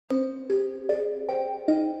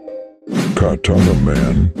Katana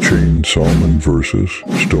Man, CHAINSAWMAN vs.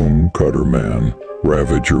 STONECUTTERman,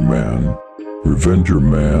 RAVAGERman,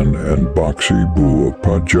 Revengerman, and Boxy of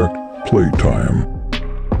Project Playtime.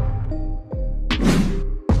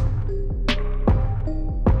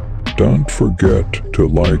 Don't forget to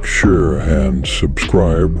like, share, and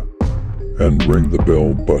subscribe, and ring the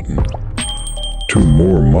bell button. 2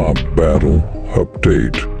 more mob battle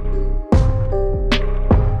update.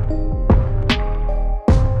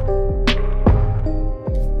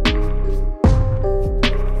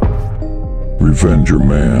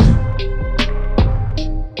 Revengerman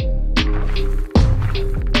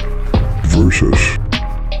versus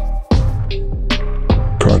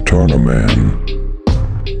Katana Man.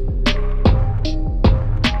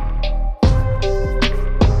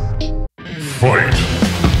 Fight!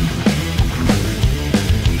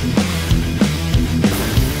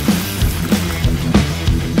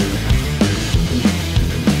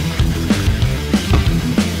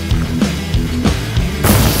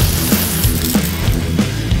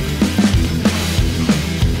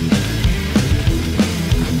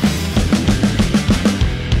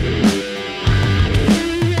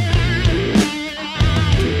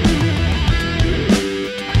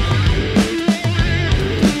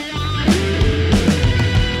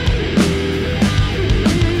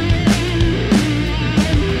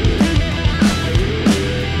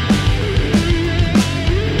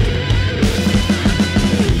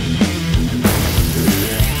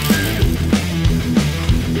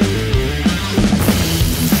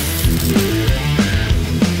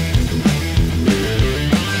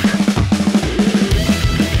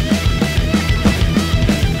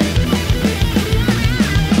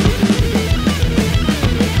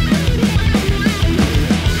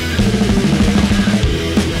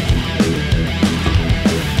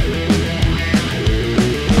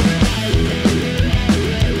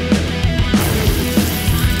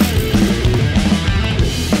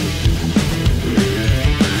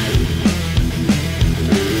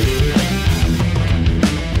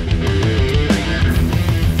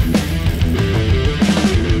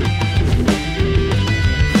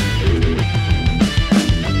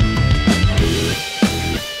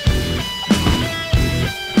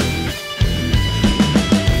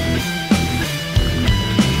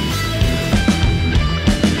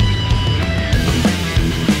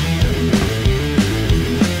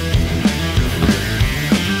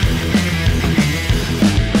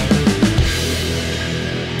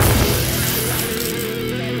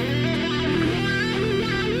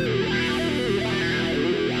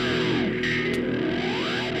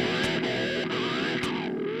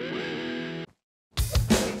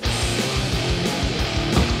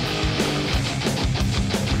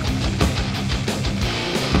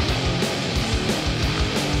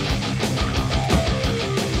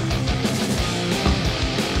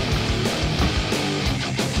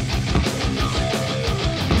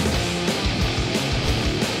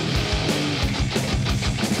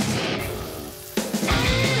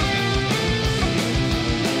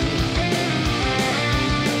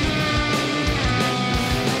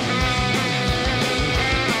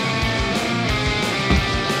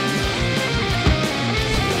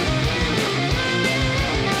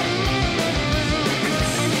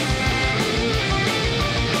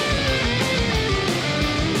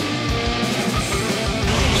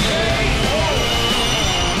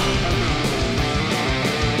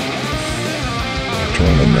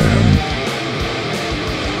 Man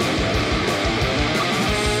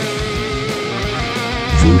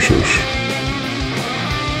versus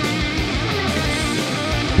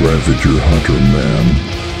Ravager Hunter Man.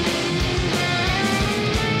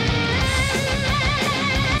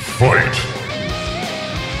 Fight!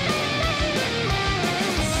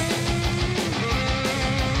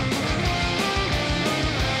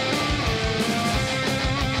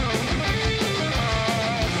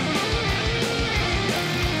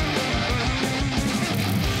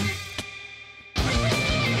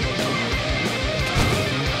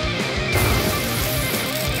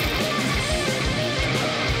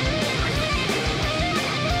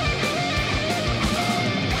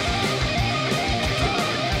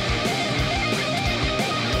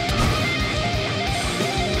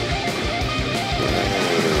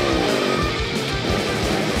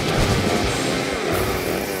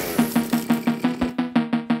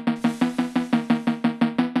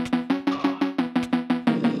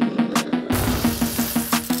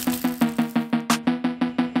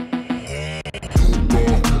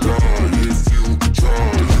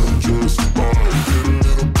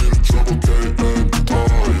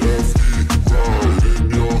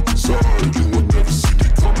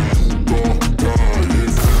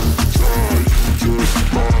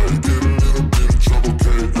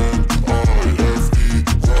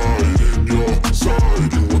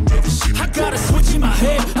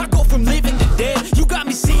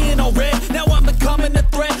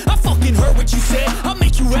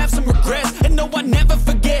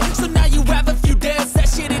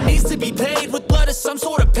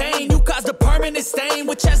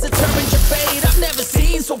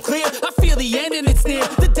 near.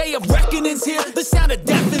 The day of reckoning's here, the sound of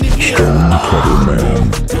deafening fear. Stonecutterman.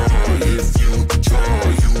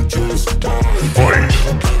 Fight!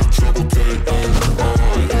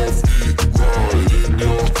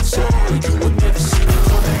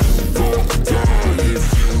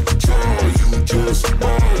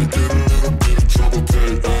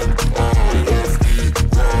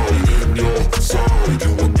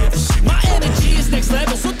 My energy is next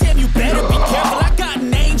level, so damn you better be careful. I got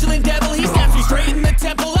an angel and devil, he snaps me straight in the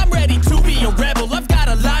temple. I'm ready to be a rebel, I've got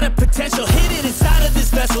a lot of potential hidden inside of this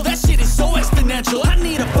vessel. That shit is so exponential. I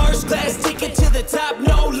need a first class ticket to the top,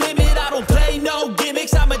 no limit. I don't play no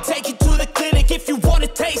gimmicks, I'ma take you to the clinic. If you want a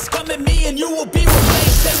taste, come at me and you will be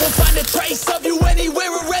replaced. They won't find a trace of you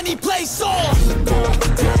anywhere or any place.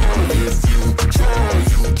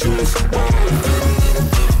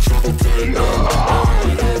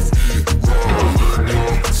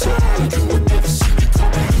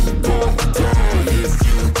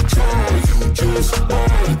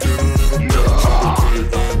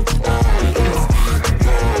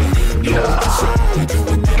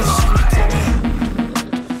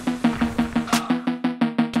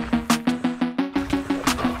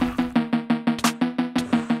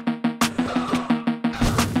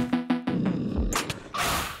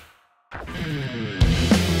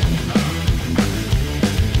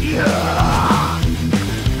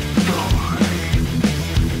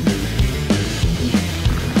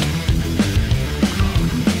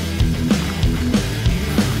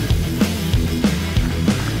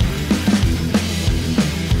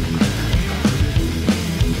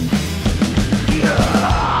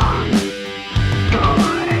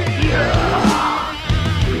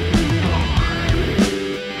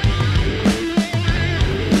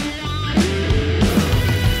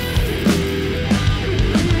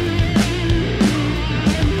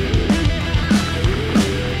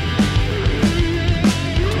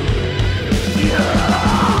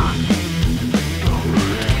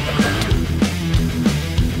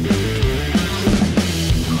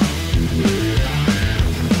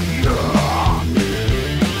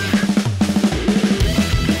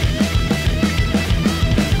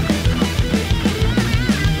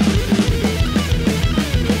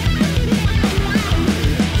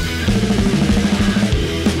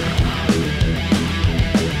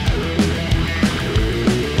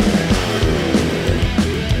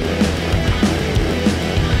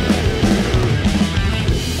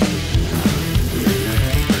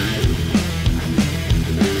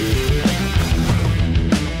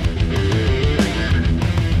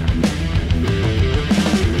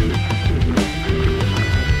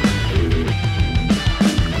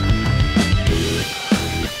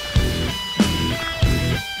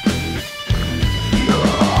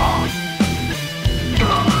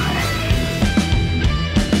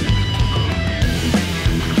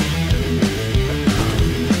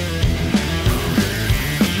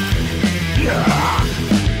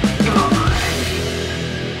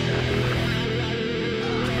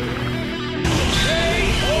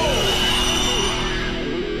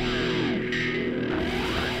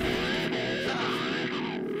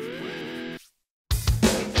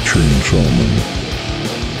 CHAINSAWMAN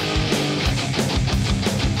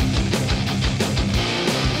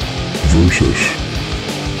versus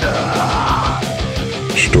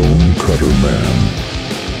Stonecutterman.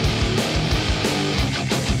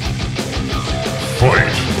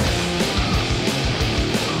 Fight!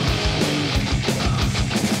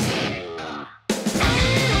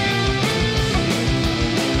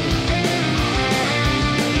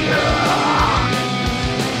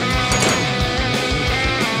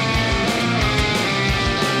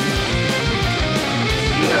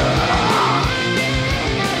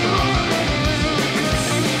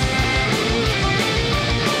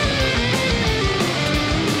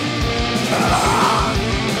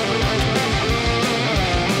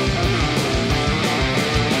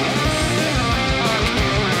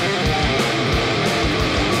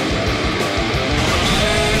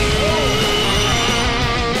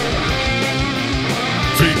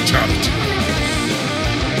 Fatality.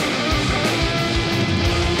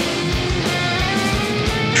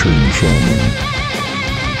 CHAINSAWMAN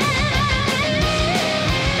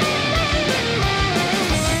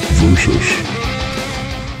versus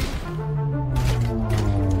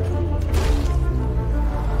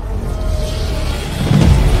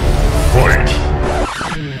Fight!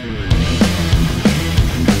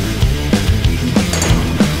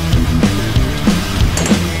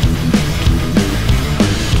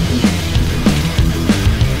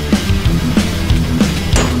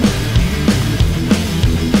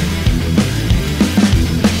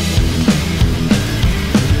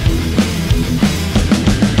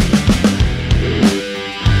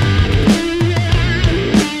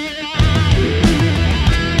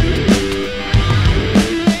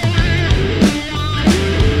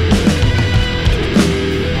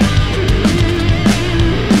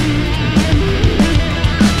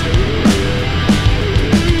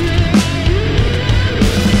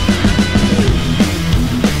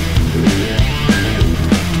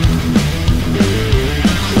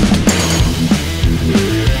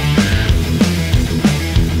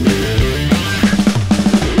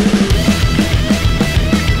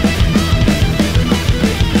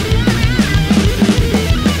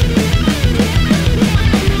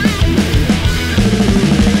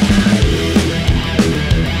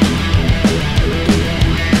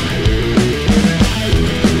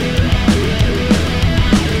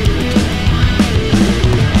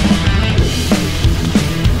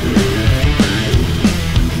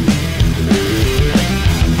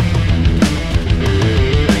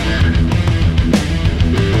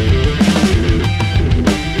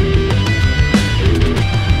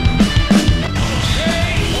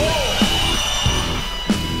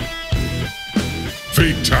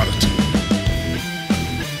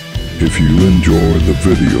 If you enjoy the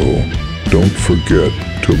video, don't forget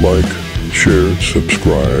to like, share,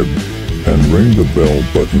 subscribe, and ring the bell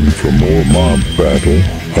button for more mob battle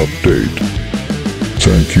update.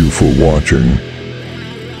 Thank you for watching.